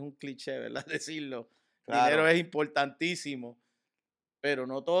un cliché, ¿verdad? Decirlo. Dinero Claro. es importantísimo, pero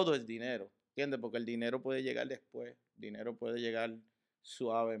no todo es dinero, ¿entiendes? Porque el dinero puede llegar después, el dinero puede llegar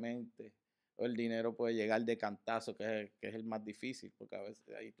suavemente, o el dinero puede llegar de cantazo, que es el más difícil, porque a veces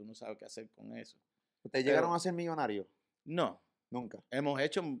ahí tú no sabes qué hacer con eso. ¿Ustedes llegaron Pero a ser millonarios? no, Nunca. hemos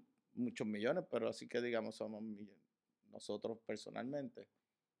hecho muchos millones, pero así que digamos somos nosotros personalmente,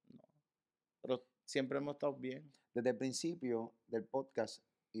 no. Pero siempre hemos estado bien. Desde el principio del podcast,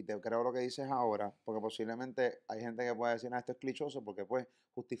 y te creo lo que dices ahora, porque posiblemente hay gente que puede decir, esto es clichoso porque pues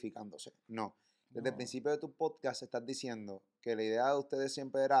justificándose. No. Desde el No, principio de tu podcast estás diciendo que la idea de ustedes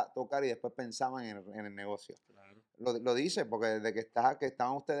siempre era tocar y después pensaban en el negocio. claro. Lo dice, porque desde que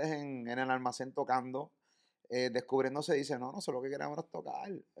estaban ustedes en el almacén tocando, descubriéndose, dice, no, nosotros lo que queremos es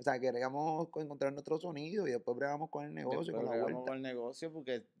tocar. O sea, queríamos encontrar nuestro sonido y después bregamos con el negocio, Después con la bregamos vuelta. con el negocio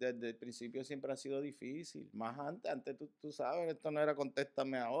porque desde el principio siempre ha sido difícil. Más antes tú sabes, esto no era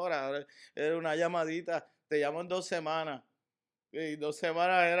contéstame ahora era una llamadita, te llamo en 2 semanas. Y 2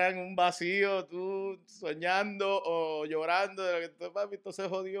 semanas eran un vacío, tú soñando o llorando de lo que papi, esto se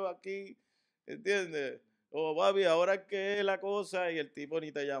jodió aquí, ¿entiendes? O papi, ahora qué es la cosa y el tipo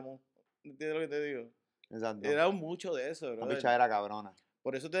ni te llamó. ¿Entiendes lo que te digo? Exacto. Era mucho de eso, Una brother. pichadera cabrona.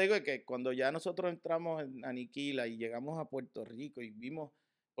 Por eso te digo que cuando ya nosotros entramos en Aniquila y llegamos a Puerto Rico y vimos,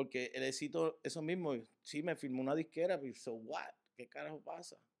 porque el éxito, eso mismo, sí me firmó una disquera, pero so what? ¿Qué carajo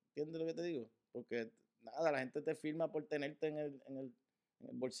pasa? ¿Entiendes lo que te digo? Porque nada, la gente te firma por tenerte en el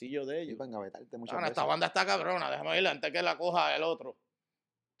bolsillo de Y ellos. para engavetarte muchas Ah, no, esta veces. banda está cabrona, déjame ir antes que la coja el otro.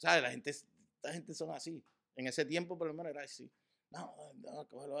 ¿Sabes? Esta gente son así. En ese tiempo por lo menos era así. No, no,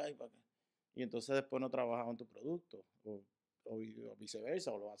 cógelo ahí para que. Y entonces después no trabajaban tu producto. O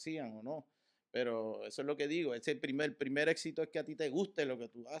viceversa, o lo hacían o no. Pero eso es lo que digo. El primer éxito es que a ti te guste lo que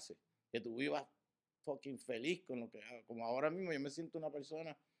tú haces. Que tú vivas fucking feliz con lo que hagas. Como ahora mismo yo me siento una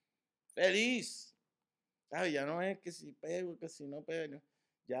persona feliz. ¿Sabes? Ya no es que si pego, que si no pego.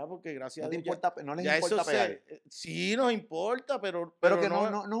 Ya, porque gracias No a te Dios ya, importa, no les ya eso importa pegar. sí nos importa, Pero pero que no,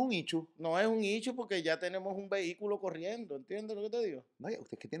 no, no, no es un issue. no es un hecho porque ya tenemos un vehículo corriendo, ¿entiendes lo que te digo? No,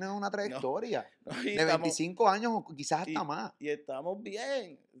 ustedes que tienen una No, trayectoria no, y de 25 años o quizás hasta y, más. y estamos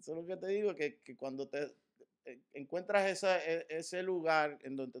bien. Eso es lo que te digo, que cuando te encuentras ese lugar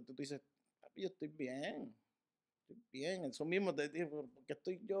en donde tú dices, papi, yo estoy bien. Eso mismo te digo, porque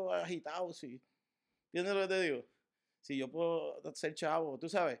estoy yo agitado, sí. ¿Entiendes lo que te digo? Si yo puedo ser chavo, tú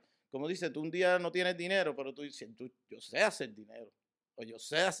sabes, como dices, tú un día no tienes dinero, pero tú dices, yo sé hacer dinero. O yo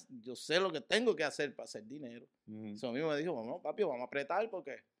sé lo que tengo que hacer para hacer dinero. Eso mismo me dijo, vamos, papi, vamos a apretar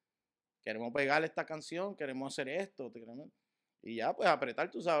porque queremos pegarle esta canción, queremos hacer esto. Y ya, pues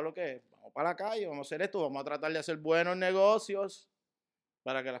apretar, tú sabes lo que es. Vamos para la calle, vamos a hacer esto, vamos a tratar de hacer buenos negocios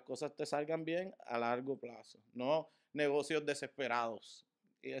para que las cosas te salgan bien a largo plazo. No negocios desesperados.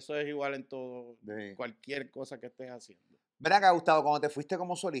 Y eso es igual en todo, Sí. cualquier cosa que estés haciendo. Ven acá, Gustavo, cuando te fuiste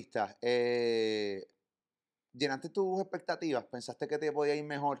como solista, ¿llenaste tus expectativas? ¿Pensaste que te podía ir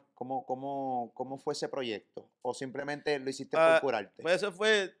mejor? ¿Cómo fue ese proyecto? ¿O simplemente lo hiciste por curarte? Pues eso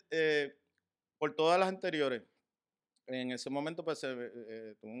fue por todas las anteriores. En ese momento pues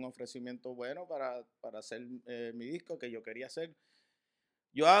tuve un ofrecimiento bueno para hacer mi disco que yo quería hacer.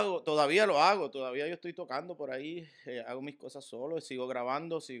 Todavía lo hago, todavía yo estoy tocando por ahí, hago mis cosas solo, sigo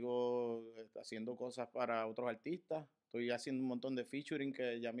grabando, sigo haciendo cosas para otros artistas, estoy haciendo un montón de featuring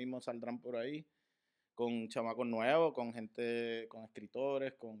que ya mismo saldrán por ahí, con chamacos nuevos, con gente, con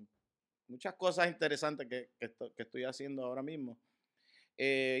escritores, con muchas cosas interesantes que estoy haciendo ahora mismo.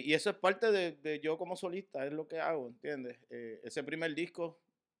 Y eso es parte de yo como solista, es lo que hago, ¿entiendes? Ese primer disco,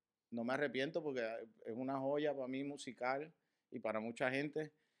 no me arrepiento porque es una joya para mí musical y para mucha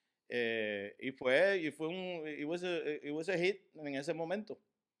gente. It was a hit en ese momento.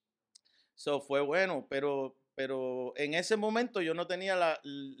 So fue bueno, pero en ese momento yo no tenía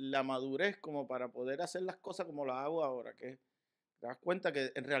la madurez como para poder hacer las cosas como las hago ahora, que te das cuenta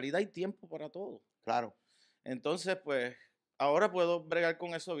que en realidad hay tiempo para todo. Claro. Entonces, pues, ahora puedo bregar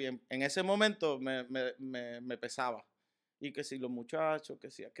con eso bien. En ese momento me pesaba. Y que si los muchachos, que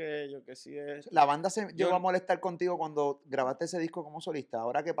si aquello, que si esto. ¿La banda se Yo llegó a molestar contigo cuando grabaste ese disco como solista?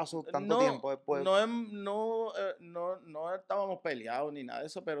 Ahora que pasó tanto tiempo después. no estábamos peleados ni nada de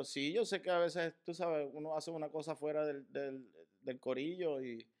eso, pero sí, yo sé que a veces, tú sabes, uno hace una cosa fuera del corillo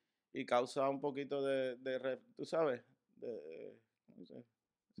y causa un poquito tú sabes, ¿cómo se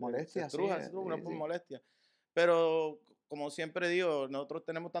Molestia, sí, estruja una sí, sí. molestia. Pero como siempre digo, nosotros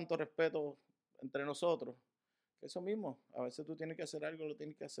tenemos tanto respeto entre nosotros Eso mismo, a veces tú tienes que hacer algo, lo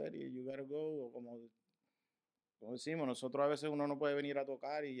tienes que hacer y you gotta go, o como decimos, nosotros a veces uno no puede venir a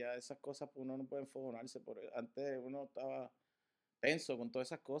tocar y ya esas cosas pues uno no puede enfogonarse. Antes uno estaba tenso con todas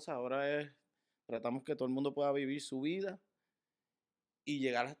esas cosas, tratamos que todo el mundo pueda vivir su vida y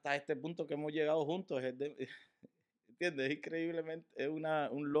llegar hasta este punto que hemos llegado juntos. ¿Entiendes? Es increíblemente,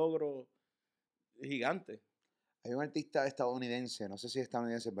 un logro gigante. Hay un artista estadounidense, no sé si es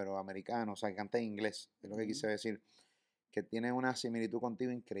estadounidense, pero americano, o sea, que canta en inglés, es lo que quise decir, que tiene una similitud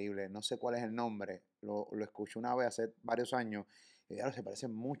contigo increíble. No sé cuál es el nombre, lo escuché una vez hace varios años, y ahora se parece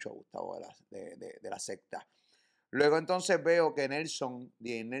mucho a Gustavo de la Secta. Luego entonces veo que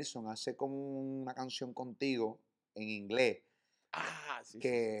DJ Nelson hace como una canción contigo en inglés Sí.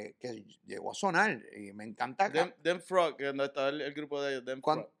 que llegó a sonar y me encanta. Them Frog, donde estaba el grupo de ellos, Them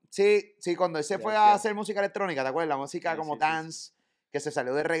Frog. Sí, cuando él se fue a hacer música electrónica, ¿te acuerdas? La música como dance, que se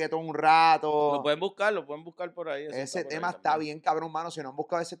salió de reggaetón un rato. Lo pueden buscar por ahí. Ese tema está bien cabrón, mano. Si no han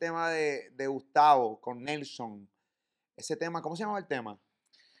buscado ese tema de Gustavo con Nelson, ese tema, ¿cómo se llama el tema?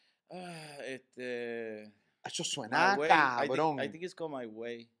 Eso suena cabrón. I think it's Go My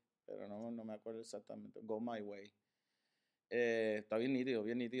Way, pero no me acuerdo exactamente. Go My Way. Está bien nítido,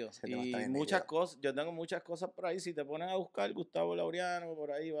 bien nítido. Y muchas cosas, yo tengo muchas cosas por ahí. Si te ponen a buscar Gustavo Laureano,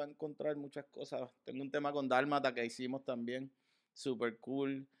 por ahí vas a encontrar muchas cosas. Tengo un tema con Dálmata que hicimos también, super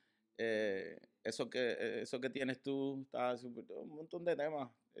cool. Eso que tienes tú, está un montón de temas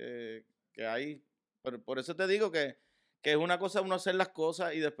que hay. Por eso te digo que es una cosa uno hacer las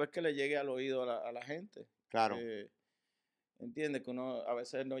cosas y después que le llegue al oído a la gente. Claro. Entiendes que uno a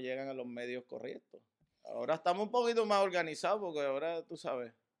veces no llegan a los medios correctos. Ahora estamos un poquito más organizados porque ahora tú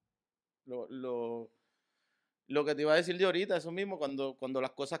sabes lo que te iba a decir de ahorita, eso mismo, cuando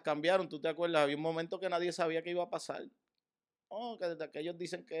las cosas cambiaron, tú te acuerdas, había un momento que nadie sabía qué iba a pasar. Oh, que ellos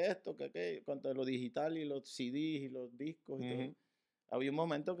dicen que esto, que aquello, cuando lo digital y los CDs y los discos y todo. Había un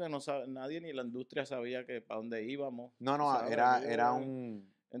momento que nadie ni la industria sabía que para dónde íbamos. No, ¿sabes? era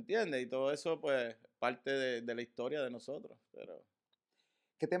un... ¿Entiendes? Y todo eso, pues, parte de la historia de nosotros. Pero...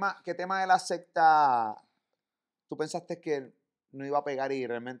 ¿Qué tema de la Secta tú pensaste que no iba a pegar y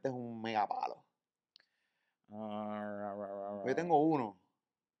realmente es un mega palo? Yo tengo uno.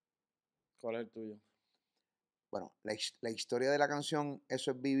 ¿Cuál es el tuyo? Bueno, la historia de la canción Eso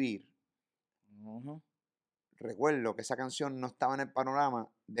es Vivir. Recuerdo que esa canción no estaba en el panorama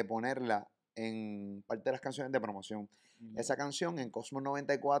de ponerla en parte de las canciones de promoción. Esa canción en Cosmos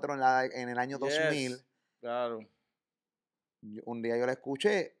 94 en el año 2000. Claro. Un día yo la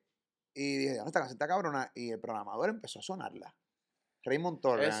escuché y dije, esta canción está cabrona. Y el programador empezó a sonarla. Raymond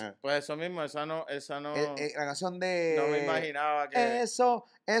Torres. Pues eso mismo, esa no. La canción de... No me imaginaba que... Eso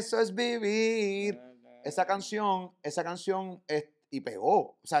es vivir. Esa canción y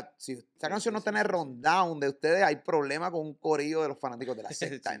pegó. O sea, si esa canción no está en el rundown de ustedes, hay problema con un corillo de los fanáticos de la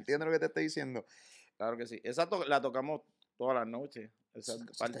Secta. ¿Entiendes lo que te estoy diciendo? Claro que sí. Esa la tocamos todas las noches. Esa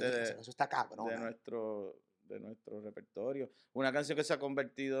es parte eso está cabrón. De nuestro repertorio. Una canción que se ha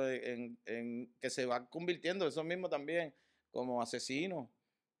convertido en que se va convirtiendo, eso mismo también, como Asesino.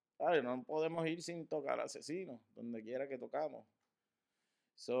 ¿Sabes? No podemos ir sin tocar Asesino, donde quiera que tocamos.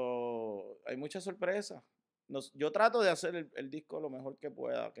 Hay muchas sorpresas. Yo trato de hacer el disco lo mejor que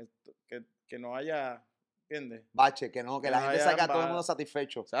pueda, que no haya, ¿entiendes? Bache, que la gente salga a todo el mundo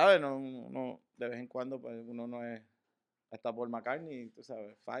satisfecho. ¿Sabes? No, de vez en cuando pues, uno no es hasta Paul McCartney, tú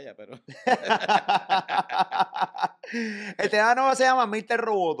sabes, falla, pero... El tema nuevo se llama Mr.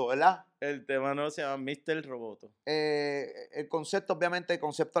 Roboto, ¿verdad? El tema nuevo se llama Mr. Roboto. El concepto, obviamente, el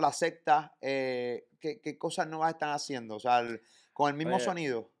concepto de la Secta, ¿qué cosas nuevas están haciendo? O sea, con el mismo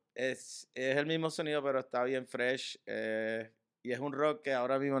sonido. Es el mismo sonido, pero está bien fresh. Y es un rock que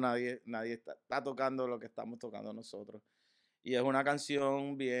ahora mismo nadie está tocando lo que estamos tocando nosotros. Y es una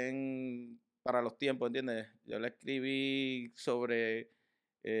canción bien para los tiempos, ¿entiendes? Yo la escribí sobre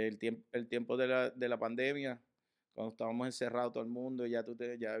el tiempo de la pandemia, cuando estábamos encerrados todo el mundo, y ya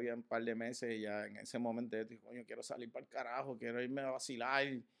había un par de meses, y ya en ese momento yo dije, coño, quiero salir para el carajo, quiero irme a vacilar,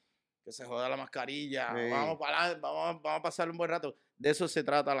 que se joda la mascarilla, vamos a pasar un buen rato. De eso se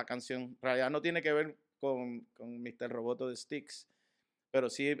trata la canción. En realidad no tiene que ver con Mr. Roboto de Styx, pero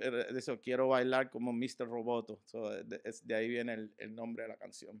sí de eso, quiero bailar como Mr. Roboto. De ahí viene el nombre de la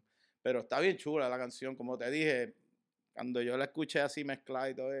canción. Pero está bien chula la canción, como te dije, cuando yo la escuché así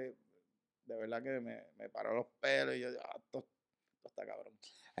mezclada y todo, de verdad que me paró los pelos y yo, esto está cabrón.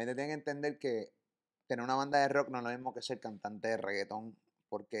 La gente tiene que entender que tener una banda de rock no es lo mismo que ser cantante de reggaetón,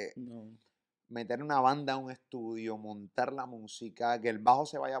 porque meter una banda en un estudio, montar la música, que el bajo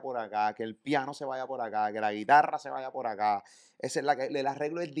se vaya por acá, que el piano se vaya por acá, que la guitarra se vaya por acá. Esa es el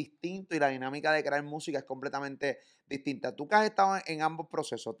arreglo es distinto y la dinámica de crear música es completamente distinta. Tú que has estado en ambos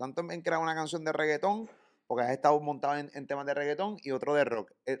procesos, tanto en crear una canción de reggaetón, porque has estado montado en temas de reggaetón y otro de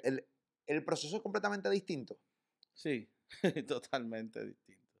rock. El proceso es completamente distinto. Sí, totalmente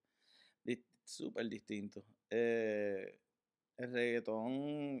distinto. Súper distinto. El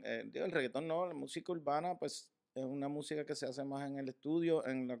reggaetón, el reggaetón no, la música urbana, pues es una música que se hace más en el estudio,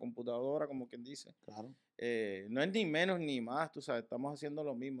 en la computadora, como quien dice. Claro. No es ni menos ni más, tú sabes, estamos haciendo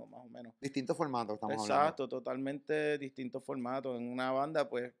lo mismo, más o menos. Distintos formatos estamos hablando. Exacto, totalmente distintos formatos. En una banda,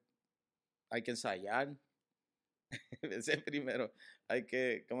 pues, hay que ensayar. Ese primero, hay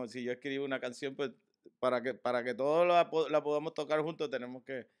que, como si yo escribo una canción, pues, para que todos la podamos tocar juntos, tenemos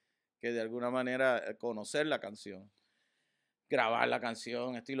que de alguna manera conocer la canción, grabar la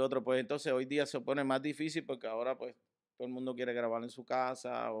canción, esto y lo otro. Pues entonces hoy día se pone más difícil porque ahora pues todo el mundo quiere grabar en su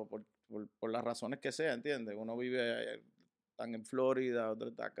casa o por las razones que sea, ¿entiendes? Uno vive, están en Florida, otro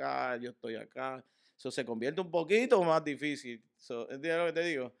está acá, yo estoy acá. Eso se convierte un poquito más difícil. ¿Entiendes lo que te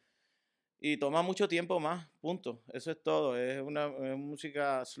digo? Y toma mucho tiempo más, punto. Eso es todo. Es una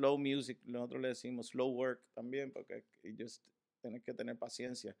música slow music, nosotros le decimos slow work también, porque tienes que tener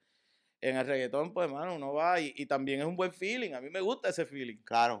paciencia. En el reggaetón, pues, mano, uno va y también es un buen feeling. A mí me gusta ese feeling.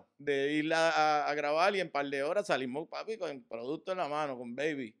 Claro. De ir a grabar y en un par de horas salimos, papi, con el producto en la mano, con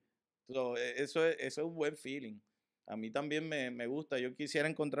baby. Eso es un buen feeling. A mí también me gusta. Yo quisiera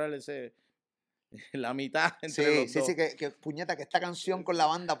encontrar la mitad entre los dos. Sí, que puñeta, que esta canción con la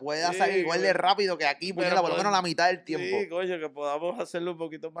banda pueda Sí, salir igual de rápido que aquí, puñeta, por lo menos la mitad del tiempo. Sí, coño, que podamos hacerlo un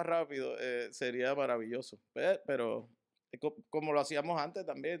poquito más rápido, sería maravilloso. Pero como lo hacíamos antes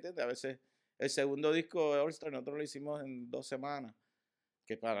también, ¿entiendes? A veces el segundo disco de All Star nosotros lo hicimos en 2 semanas,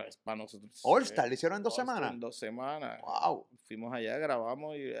 que es para nosotros. All Star, ¿lo hicieron en 2 All Star semanas? En 2 semanas. Wow. Fuimos allá,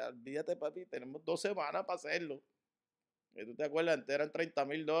 grabamos y olvídate, papi, tenemos 2 semanas para hacerlo. ¿Y tú te acuerdas? Antes eran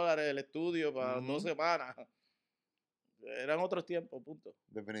 $30,000 el estudio para 2 semanas. Eran otros tiempos, punto.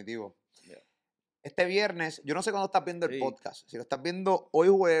 Definitivo. Yeah. Este viernes, yo no sé cuándo estás viendo el podcast. Si lo estás viendo hoy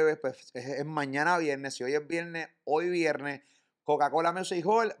jueves, pues es mañana viernes. Si hoy es viernes, hoy viernes. Coca-Cola Music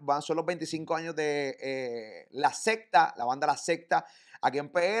Hall, son los 25 años de La Secta, la banda La Secta, aquí en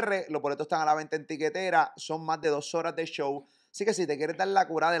PR. Los boletos están a la venta en tiquetera. Son más de 2 horas de show. Así que si te quieres dar la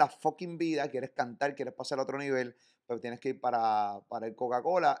cura de la fucking vida, quieres cantar, quieres pasar a otro nivel, pues tienes que ir para el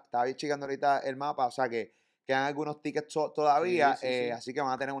Coca-Cola. Estaba ahí checando ahorita el mapa, o sea que quedan algunos tickets todavía. Sí. Así que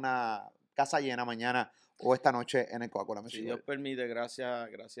van a tener una casa llena mañana o esta noche en el Coca-Cola Music Hall. Si Dios permite, gracias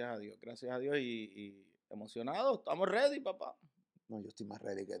a Dios. Gracias a Dios y emocionados. Estamos ready, papá. No, yo estoy más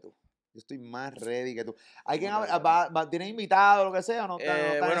ready que tú. Yo estoy más ready que tú. ¿Tienes invitado o lo que sea o no?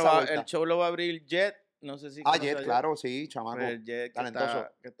 Bueno, el show lo va a abrir Jet. No sé si Jet, claro, sí, chamaco. El Jet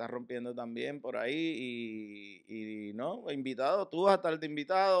que está rompiendo también por ahí. Y no, invitado. Tú vas a estar de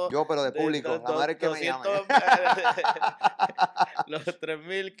invitado. Yo, pero de público. La madre que me llame. Los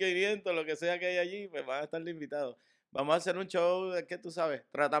 3,500, lo que sea que hay allí, pues van a estar de invitados. Vamos a hacer un show que tú sabes.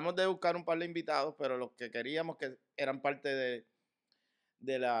 Tratamos de buscar un par de invitados, pero los que queríamos que eran parte de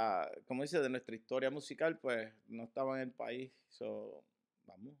 ¿cómo dice? De nuestra historia musical, pues no estaban en el país.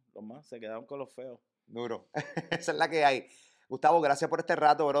 Vamos, los más se quedaron con los feos. Duro. Esa es la que hay. Gustavo, gracias por este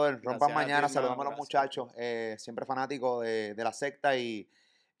rato, brother. Rompan mañana, saludamos a los muchachos. Siempre fanáticos de La Secta y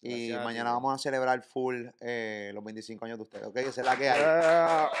mañana vamos a celebrar full los 25 años de ustedes, ¿ok? Esa es la que hay.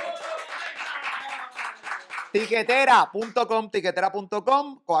 Tiquetera.com,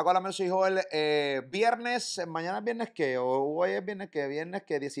 Coca-Cola Music Hall, viernes, mañana es viernes ¿qué? ¿O hoy es viernes qué? Viernes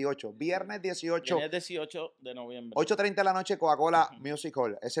 ¿qué? 18. Viernes 18. Viernes 18 de noviembre. 8:30 de la noche, Coca-Cola Music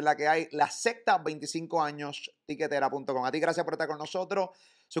Hall. Esa es la que hay. La Secta, 25 años, tiquetera.com. A ti gracias por estar con nosotros.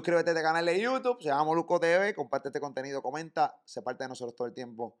 Suscríbete a este canal de YouTube, se llama Molusco TV, comparte este contenido, comenta, sé parte de nosotros todo el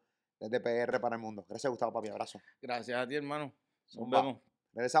tiempo, desde PR para el mundo. Gracias, Gustavo, papi, abrazo. Gracias a ti, hermano. Nos vemos.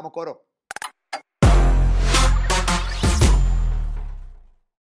 Regresamos, coro.